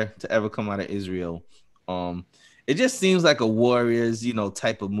player to ever come out of Israel. It just seems like a Warriors,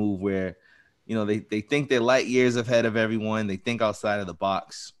 type of move where, they think they're light years ahead of everyone. They think outside of the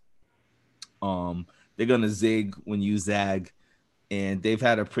box. They're going to zig when you zag, and they've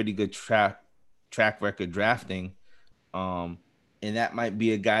had a pretty good track record drafting. And that might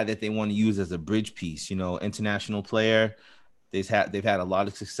be a guy that they want to use as a bridge piece, international player. They've had a lot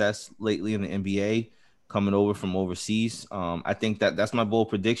of success lately in the NBA coming over from overseas. I think that's my bold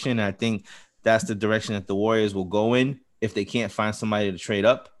prediction. And I think that's the direction that the Warriors will go in if they can't find somebody to trade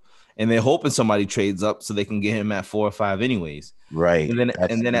up. And they're hoping somebody trades up so they can get him at 4 or 5 anyways. Right. And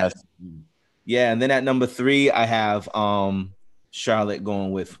then at number 3, I have Charlotte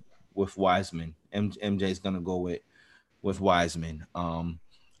going with Wiseman. MJ's going to go with Wiseman.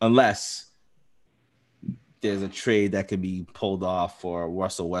 Unless there's a trade that could be pulled off for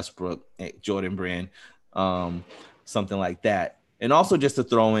Russell Westbrook, Jordan Brand, something like that. And also, just to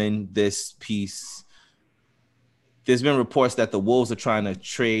throw in this piece, there's been reports that the Wolves are trying to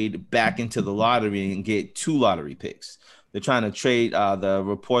trade back into the lottery and get 2 lottery picks. They're trying to trade. The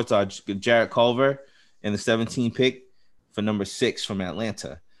reports are Jarrett Culver and the 17 pick for number 6 from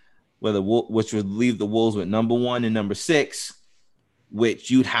Atlanta, which would leave the Wolves with number 1 and number 6.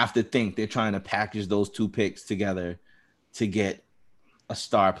 which you'd have to think they're trying to package those 2 picks together to get a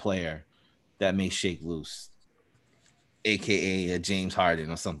star player that may shake loose, aka a James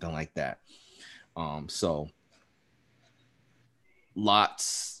Harden or something like that. So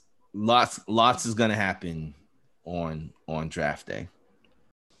lots is gonna happen on draft day.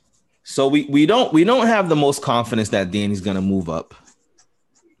 So we don't have the most confidence that Danny's gonna move up.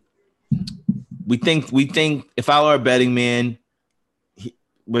 We think if I were a betting man,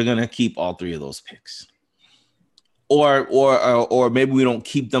 we're gonna keep all 3 of those picks. Or maybe we don't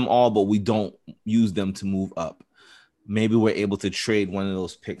keep them all, but we don't use them to move up. Maybe we're able to trade one of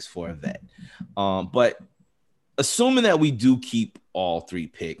those picks for a vet. But assuming that we do keep all 3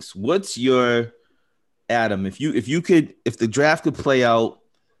 picks, what's your Adam? If the draft could play out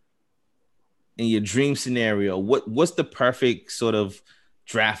in your dream scenario, what's the perfect sort of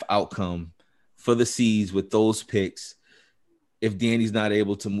draft outcome for the Seas with those picks if Danny's not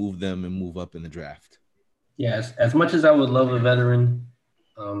able to move them and move up in the draft? Yes, as much as I would love a veteran,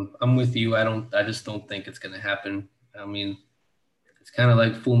 I'm with you. I just don't think it's gonna happen. I mean, it's kind of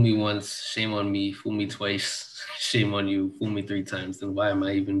like fool me once, shame on me. Fool me twice, shame on you. Fool me 3 times, then why am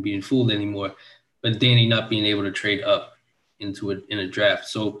I even being fooled anymore? But Danny not being able to trade up into it in a draft.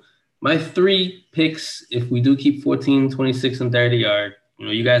 So my 3 picks, if we do keep 14, 26, and 30, are,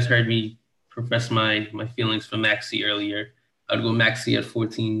 you guys heard me profess my feelings for Maxey earlier. I'd go Maxey at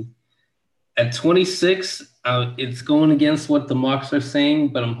 14. At 26, it's going against what the mocks are saying,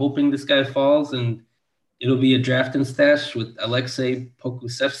 but I'm hoping this guy falls, and it'll be a draft and stash with Alexei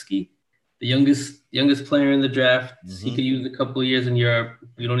Pokusevsky, the youngest player in the draft. Mm-hmm. He could use a couple of years in Europe.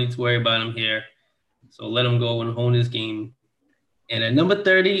 We don't need to worry about him here. So let him go and hone his game. And at number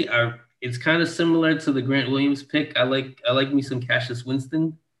 30, it's kind of similar to the Grant Williams pick. I like me some Cassius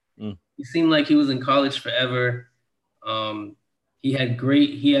Winston. He seemed like he was in college forever. He had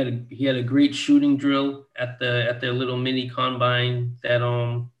a great shooting drill at their little mini combine that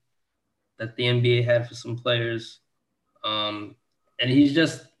the NBA had for some players. And he's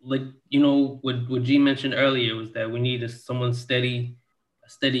just like, what G mentioned earlier was that we need a steady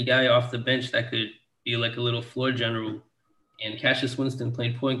guy off the bench that could be like a little floor general. And Cassius Winston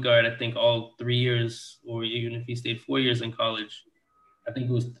played point guard, I think, all 3 years, or even if he stayed 4 years in college. I think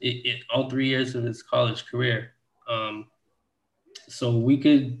it was all 3 years of his college career. So we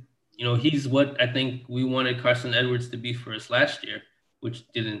could, he's what I think we wanted Carson Edwards to be for us last year,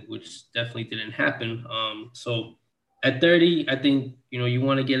 which definitely didn't happen. So at 30, I think, you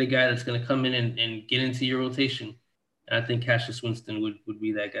want to get a guy that's going to come in and get into your rotation. And I think Cassius Winston would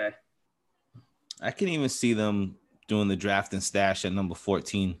be that guy. I can even see them doing the draft and stash at number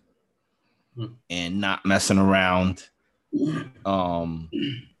 14 and not messing around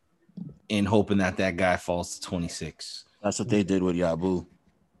and hoping that guy falls to 26. That's what they did with Yabu.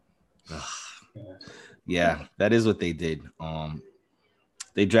 Yeah, that is what they did.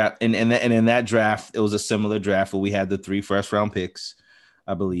 They draft and in that draft, it was a similar draft where we had the 3 first-round picks,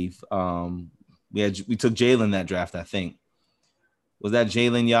 I believe. We took Jalen that draft, I think. Was that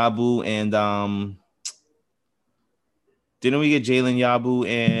Jalen, Yabu, and didn't we get Jalen, Yabu,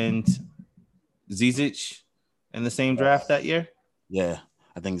 and Zizic in the same draft that year? Yeah,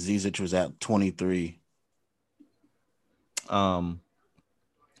 I think Zizic was at 23.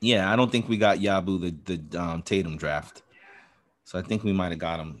 Yeah, I don't think we got Yabu the Tatum draft, so I think we might have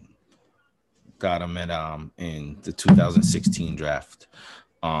got him at in the 2016 draft.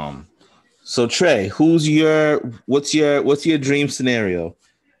 So Trey, what's your dream scenario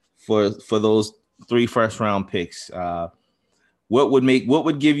for those 3 first-round picks? What would lead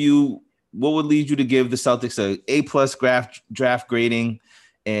you to give the Celtics a A+ draft grading,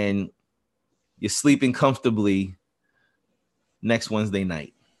 and you're sleeping comfortably next Wednesday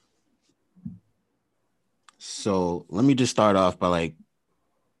night? So let me just start off by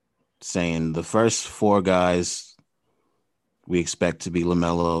saying the first 4 guys we expect to be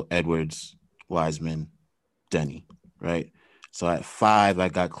LaMelo, Edwards, Wiseman, Denny, right? So at 5, I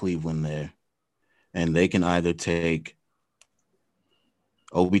got Cleveland there, and they can either take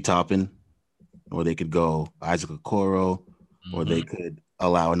Obi Toppin, or they could go Isaac Okoro, or they could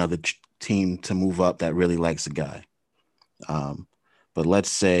allow another team to move up that really likes a guy. But let's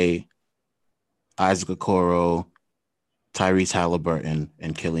say Isaac Okoro, Tyrese Halliburton,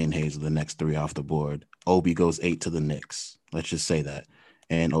 and Killian Hayes are the next 3 off the board. Obi goes 8 to the Knicks. Let's just say that.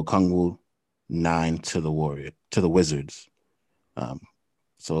 And Okongwu 9 to the Wizards.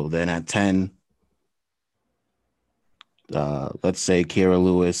 So then at 10, let's say Kira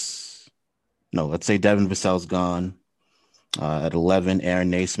Lewis. No, let's say Devin Vassell's gone. At 11, Aaron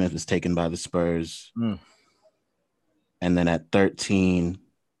Naismith is taken by the Spurs. And then at 13,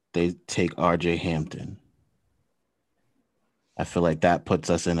 they take RJ Hampton. I feel like that puts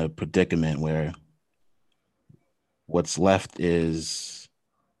us in a predicament where what's left is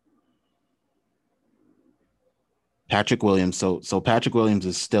Patrick Williams. So Patrick Williams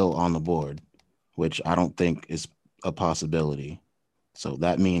is still on the board, which I don't think is a possibility. So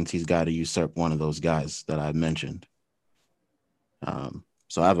that means he's got to usurp one of those guys that I mentioned.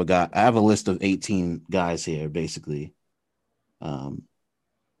 So I have a list of 18 guys here, basically. And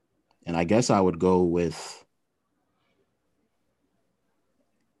I guess I would go with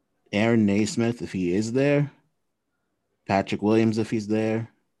Aaron Naismith if he is there, Patrick Williams if he's there,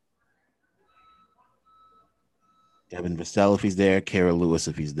 Devin Vassell if he's there, Kara Lewis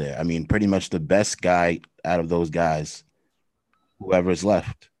if he's there. I mean, pretty much the best guy out of those guys, whoever's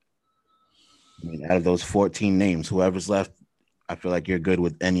left. I mean, out of those 14 names, whoever's left, I feel like you're good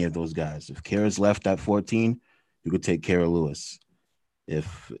with any of those guys. If Kara's left at 14, you could take Kara Lewis.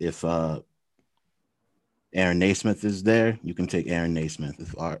 If Aaron Naismith is there, you can take Aaron Naismith.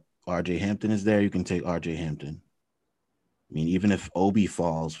 If RJ Hampton is there, you can take RJ Hampton. I mean, even if Obi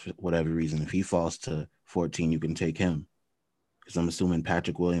falls for whatever reason, if he falls to 14, you can take him. Because I'm assuming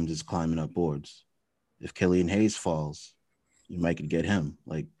Patrick Williams is climbing up boards. If Killian Hayes falls, you might get him.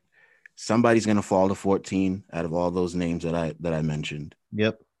 Like, somebody's gonna fall to 14 out of all those names that I mentioned.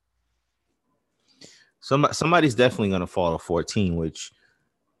 Yep. Somebody's definitely gonna fall to 14, which,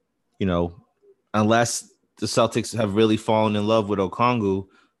 unless the Celtics have really fallen in love with Okongwu,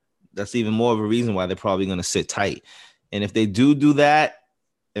 that's even more of a reason why they're probably gonna sit tight. And if they do that,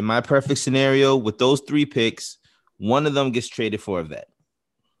 in my perfect scenario, with those 3 picks, one of them gets traded for a vet.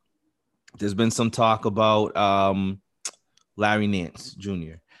 There's been some talk about Larry Nance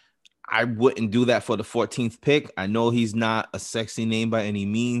Jr. I wouldn't do that for the 14th pick. I know he's not a sexy name by any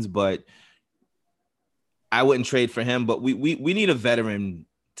means, but I wouldn't trade for him. But we need a veteran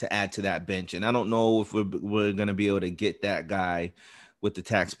to add to that bench. And I don't know if we're going to be able to get that guy with the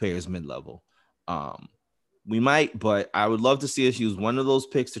taxpayers mid-level. We might, but I would love to see us use one of those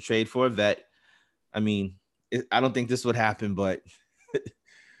picks to trade for a vet. I mean, I don't think this would happen, but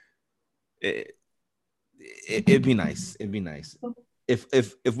it'd be nice. It'd be nice.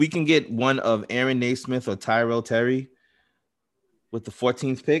 If we can get one of Aaron Naismith or Tyrell Terry with the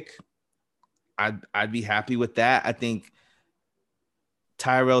 14th pick, I'd be happy with that. I think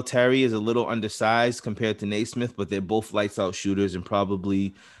Tyrell Terry is a little undersized compared to Naismith, but they're both lights out shooters and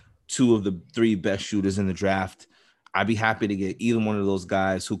probably 2 of the 3 best shooters in the draft. I'd be happy to get either one of those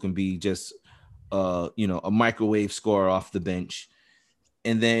guys who can be just a microwave scorer off the bench.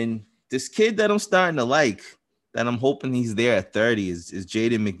 And then this kid that I'm starting to like, that I'm hoping he's there at 30 is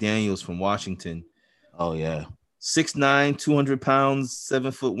Jaden McDaniels from Washington. Oh, yeah. 6'9", 200 pounds,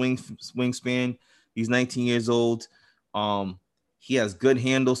 7-foot wingspan. He's 19 years old. He has good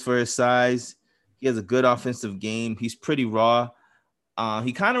handles for his size. He has a good offensive game. He's pretty raw.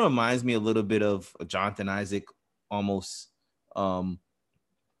 He kind of reminds me a little bit of Jonathan Isaac almost.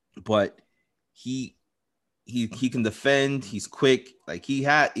 But he can defend. He's quick. Like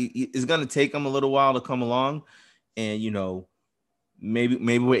it's going to take him a little while to come along. And,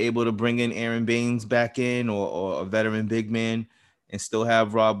 maybe we're able to bring in Aaron Baines back in or a veteran big man and still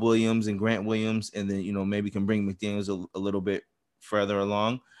have Rob Williams and Grant Williams. And then, maybe can bring McDaniels a little bit further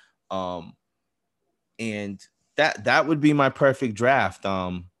along. And that would be my perfect draft.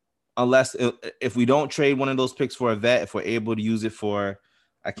 Unless if we don't trade one of those picks for a vet, if we're able to use it for,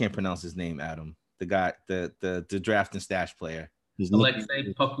 I can't pronounce his name, Adam, the guy, the draft and stash player.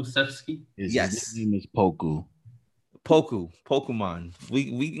 Alexei Pokusevsky. His name is Pokemon.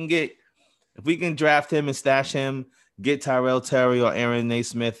 If we can draft him and stash him, get Tyrell Terry or Aaron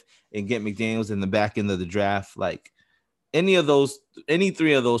Naismith and get McDaniels in the back end of the draft, like any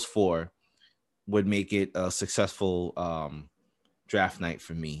 3 of those 4 would make it a successful draft night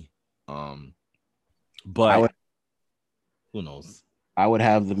for me. But who knows? I would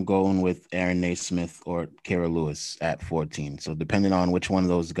have them going with Aaron Naismith or Kara Lewis at 14. So depending on which one of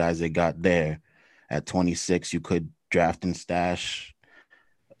those guys they got there at 26, you could draft and stash.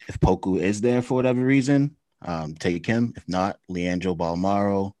 If Poku is there for whatever reason, take him. If not, Leandro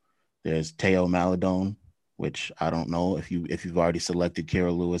Balmaro. There's Teo Maladone, which I don't know if you've already selected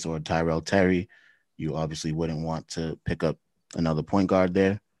Kara Lewis or Tyrell Terry, you obviously wouldn't want to pick up another point guard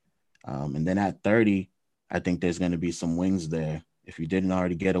there. And then at 30, I think there's going to be some wings there. If you didn't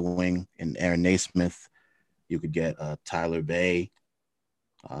already get a wing in Aaron Naismith, you could get Tyler Bay.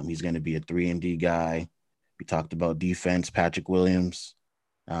 He's going to be a 3-and-D guy. We talked about defense, Patrick Williams.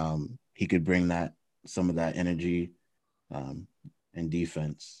 He could bring some of that energy and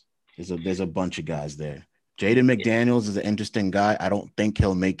defense. There's a bunch of guys there. Jaden McDaniels is an interesting guy. I don't think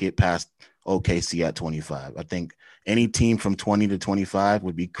he'll make it past OKC at 25. I think any team from 20 to 25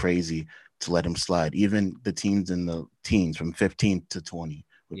 would be crazy to let him slide. Even the teams in the teens from 15 to 20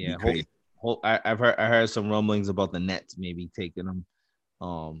 would be crazy. I heard some rumblings about the Nets maybe taking him.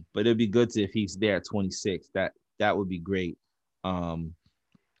 But it'd be good if he's there at 26. That would be great. But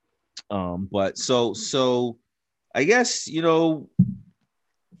so I guess,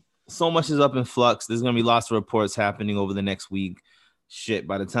 so much is up in flux. There's gonna be lots of reports happening over the next week. Shit,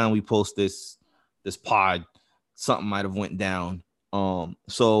 by the time we post this pod, something might have went down.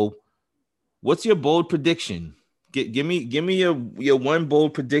 So what's your bold prediction? Give me your one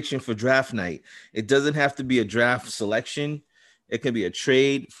bold prediction for draft night. It doesn't have to be a draft selection. It could be a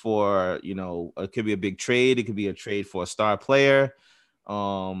trade for, it could be a big trade. It could be a trade for a star player.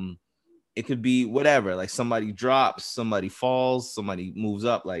 It could be whatever, like somebody drops, somebody falls, somebody moves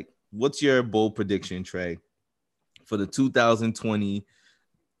up. Like, what's your bold prediction, Trey, for the 2020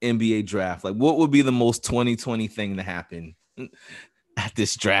 NBA draft? Like, what would be the most 2020 thing to happen at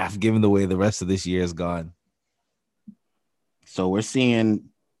this draft, given the way the rest of this year is gone? So we're seeing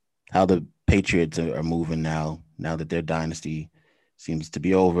how the Patriots are moving now that their dynasty seems to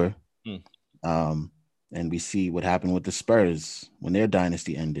be over. And we see what happened with the Spurs when their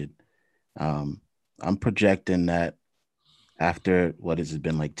dynasty ended. I'm projecting that after, what has it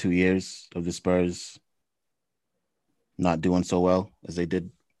been, like 2 years of the Spurs not doing so well as they did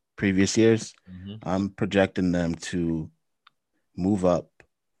previous years, I'm projecting them to move up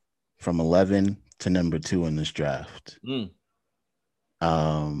from 11 to number 2 in this draft.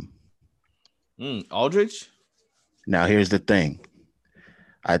 Aldridge? Now, here's the thing.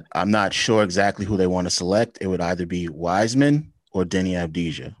 I'm not sure exactly who they want to select. It would either be Wiseman or Denny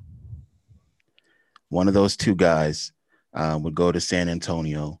Avdija. One of those two guys would go to San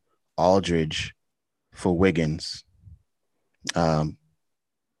Antonio. Aldridge for Wiggins. And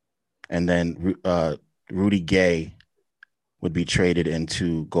then Rudy Gay would be traded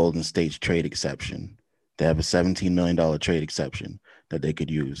into Golden State's trade exception. They have a $17 million trade exception that they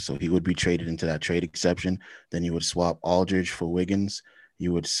could use. So he would be traded into that trade exception. Then you would swap Aldridge for Wiggins.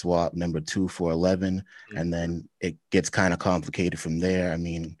 You would swap number 2 for 11. And then it gets kind of complicated from there. I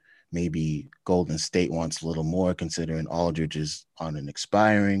mean, maybe Golden State wants a little more considering Aldridge is on an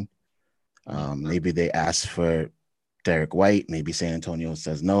expiring. Maybe they ask for Derek White. Maybe San Antonio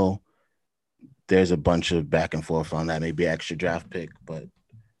says no. There's a bunch of back and forth on that. Maybe extra draft pick. But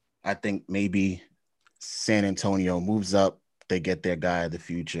I think maybe San Antonio moves up. They get their guy of the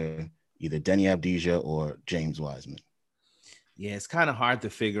future, either Denny Avdija or James Wiseman. Yeah, it's kind of hard to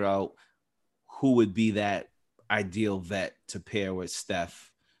figure out who would be that ideal vet to pair with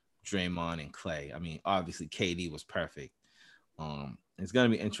Steph, Draymond, and Clay. I mean, obviously KD was perfect. It's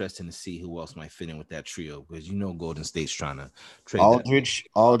going to be interesting to see who else might fit in with that trio because Golden State's trying to trade Aldridge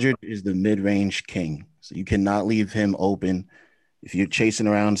is the mid-range king, so you cannot leave him open. If you're chasing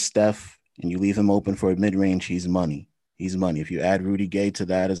around Steph and you leave him open for a mid-range, he's money. He's money. If you add Rudy Gay to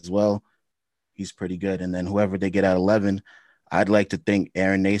that as well, he's pretty good. And then whoever they get at 11, I'd like to think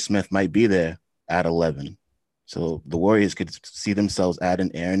Aaron Naismith might be there at 11. So the Warriors could see themselves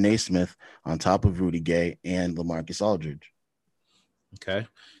adding Aaron Naismith on top of Rudy Gay and LaMarcus Aldridge. Okay.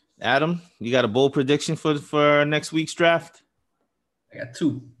 Adam, you got a bold prediction for next week's draft? I got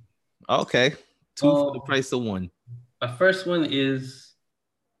 2. Okay. 2 for the price of 1. My first one is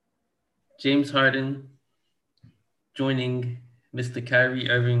James Harden joining Mr. Kyrie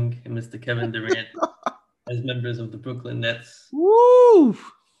Irving and Mr. Kevin Durant as members of the Brooklyn Nets. Woo!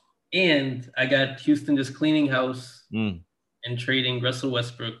 And I got Houston just cleaning house and trading Russell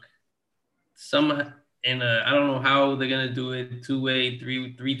Westbrook. I don't know how they're going to do it, 2-way,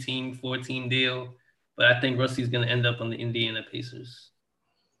 3-team, 4-team deal. But I think Rusty's going to end up on the Indiana Pacers.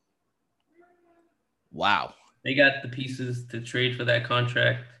 Wow. They got the pieces to trade for that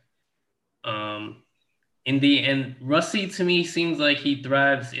contract. And Rusty, to me, seems like he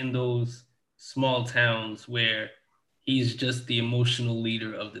thrives in those small towns where he's just the emotional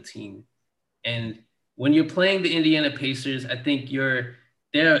leader of the team. And when you're playing the Indiana Pacers, I think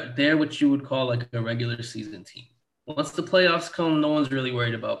they're what you would call like a regular season team. Once the playoffs come, no one's really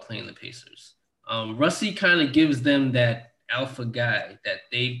worried about playing the Pacers. Rusty kind of gives them that alpha guy that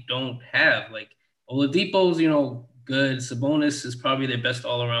they don't have. Like Oladipo's, good. Sabonis is probably their best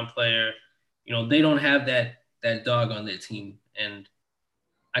all-around player. They don't have that dog on their team. And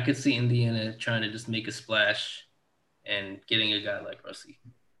I could see Indiana trying to just make a splash and getting a guy like Rusty.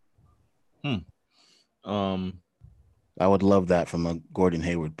 I would love that from a Gordon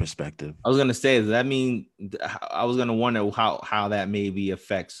Hayward perspective. I was going to say, does that mean I was going to wonder how that maybe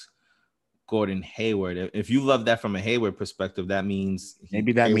affects Gordon Hayward. If you love that from a Hayward perspective, that means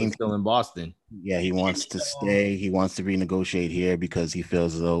Maybe that Hayward's means still in Boston. Yeah, he wants to stay. He wants to renegotiate here because he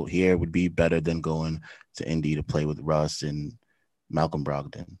feels as though here would be better than going to Indy to play with Russ and Malcolm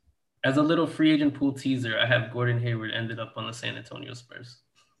Brogdon. As a little free agent pool teaser, I have Gordon Hayward ended up on the San Antonio Spurs.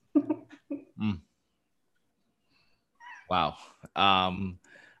 Wow.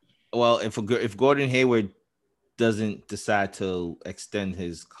 Well, if Gordon Hayward doesn't decide to extend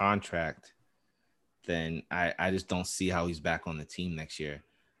his contract, then I just don't see how he's back on the team next year.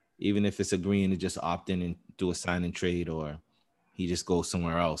 Even if it's agreeing to just opt in and do a sign and trade, or he just goes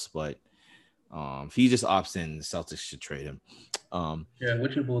somewhere else. But if he just opts in, the Celtics should trade him.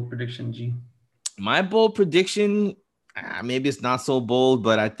 What's your bold prediction, G? My bold prediction, maybe it's not so bold,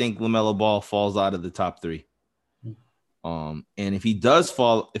 but I think LaMelo Ball falls out of the top 3. And if he does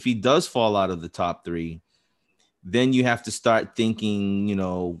fall out of the top 3, then you have to start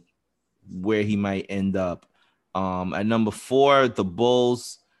thinking, where he might end up. At number 4, the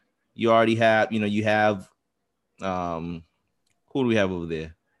Bulls. You already have, you have, who do we have over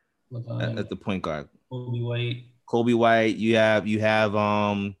there at the point guard? Kobe White. You have Zach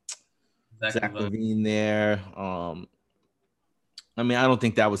LaVine there. I don't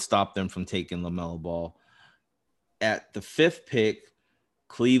think that would stop them from taking LaMelo Ball. At the 5th pick,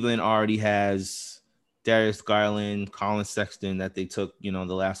 Cleveland already has Darius Garland, Colin Sexton that they took, the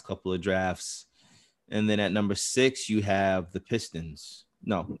last couple of drafts. And then at number 6, you have the Pistons.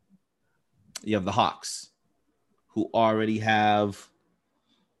 No. You have the Hawks, who already have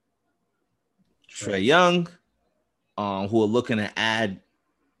Trae Young, who are looking to add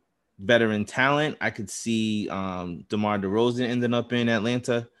veteran talent. I could see DeMar DeRozan ending up in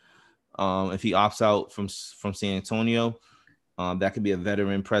Atlanta if he opts out from San Antonio. That could be a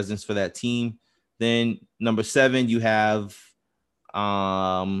veteran presence for that team. Then number 7, you have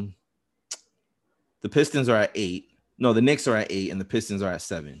the Pistons are at 8. No, the Knicks are at 8 and the Pistons are at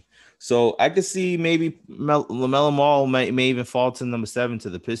 7. So I could see maybe LaMelo Ball may even fall to number 7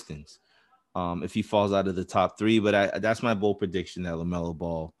 to the Pistons if he falls out of the top 3. But that's my bold prediction, that LaMelo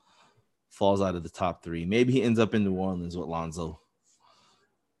Ball falls out of the top 3. Maybe he ends up in New Orleans with Lonzo.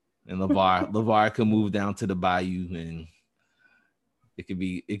 And LeVar can move down to the Bayou, and it could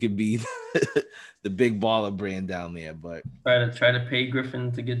be the big baller brand down there. But try to pay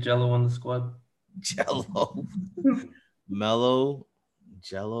Griffin to get Jello on the squad. Jello. Mello.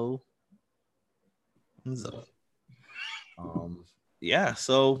 Jello.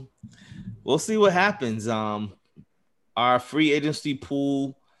 So we'll see what happens. Our free agency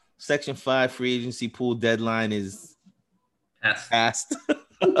pool, Section 5 free agency pool deadline is passed.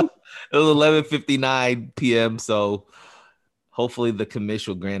 It was 11:59 p.m. So hopefully the commish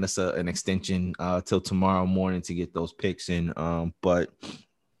will grant us an extension till tomorrow morning to get those picks in. But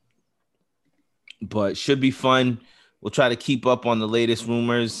should be fun. We'll try to keep up on the latest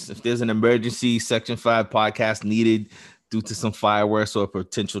rumors. If there's an emergency Section 5 podcast needed due to some fireworks or a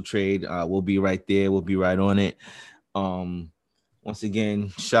potential trade, we'll be right there. We'll be right on it. Once again,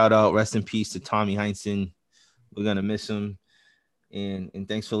 shout out, rest in peace to Tommy Heinsohn. We're going to miss him. And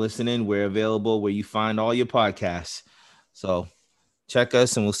thanks for listening. We're available where you find all your podcasts. So check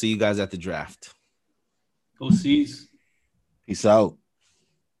us, and we'll see you guys at the draft. Go C's. Peace out.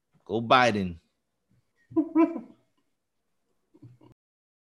 Go Biden.